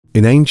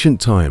In ancient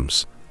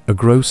times, a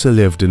grocer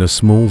lived in a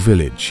small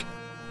village.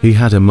 He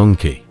had a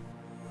monkey.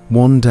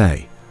 One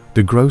day,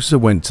 the grocer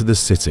went to the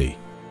city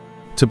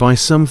to buy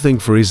something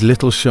for his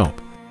little shop.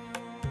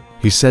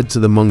 He said to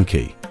the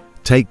monkey,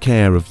 "Take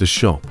care of the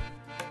shop."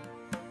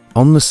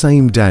 On the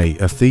same day,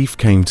 a thief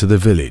came to the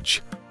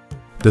village.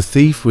 The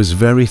thief was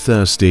very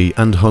thirsty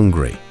and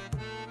hungry.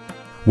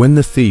 When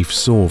the thief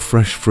saw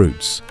fresh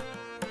fruits,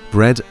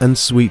 bread and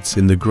sweets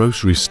in the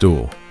grocery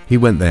store, he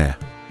went there.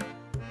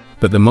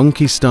 But the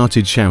monkey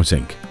started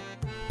shouting,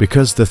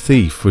 because the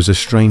thief was a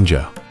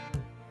stranger,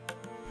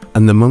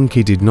 and the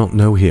monkey did not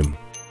know him.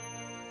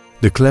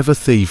 The clever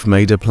thief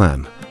made a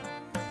plan.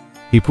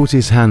 He put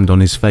his hand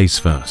on his face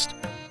first.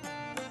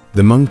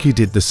 The monkey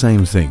did the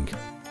same thing.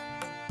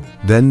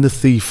 Then the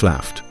thief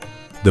laughed.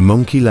 The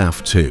monkey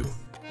laughed too.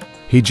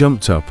 He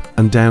jumped up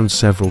and down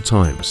several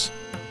times.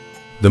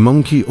 The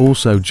monkey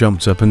also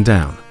jumped up and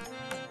down.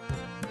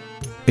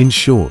 In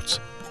short,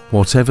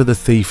 whatever the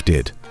thief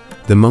did,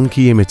 the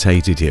monkey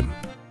imitated him.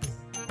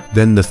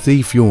 Then the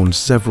thief yawned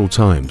several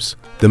times.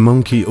 The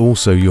monkey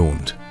also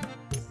yawned.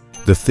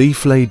 The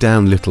thief lay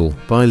down little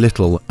by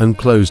little and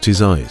closed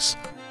his eyes.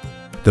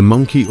 The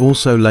monkey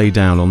also lay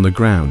down on the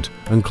ground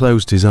and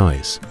closed his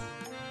eyes.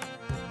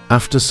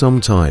 After some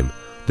time,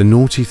 the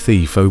naughty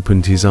thief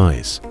opened his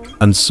eyes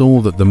and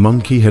saw that the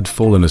monkey had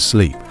fallen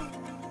asleep.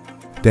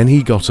 Then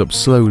he got up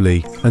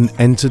slowly and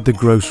entered the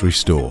grocery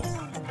store,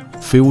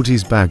 filled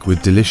his bag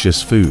with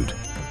delicious food,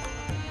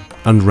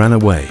 and ran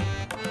away.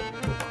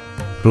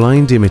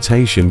 Blind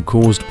imitation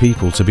caused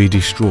people to be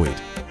destroyed.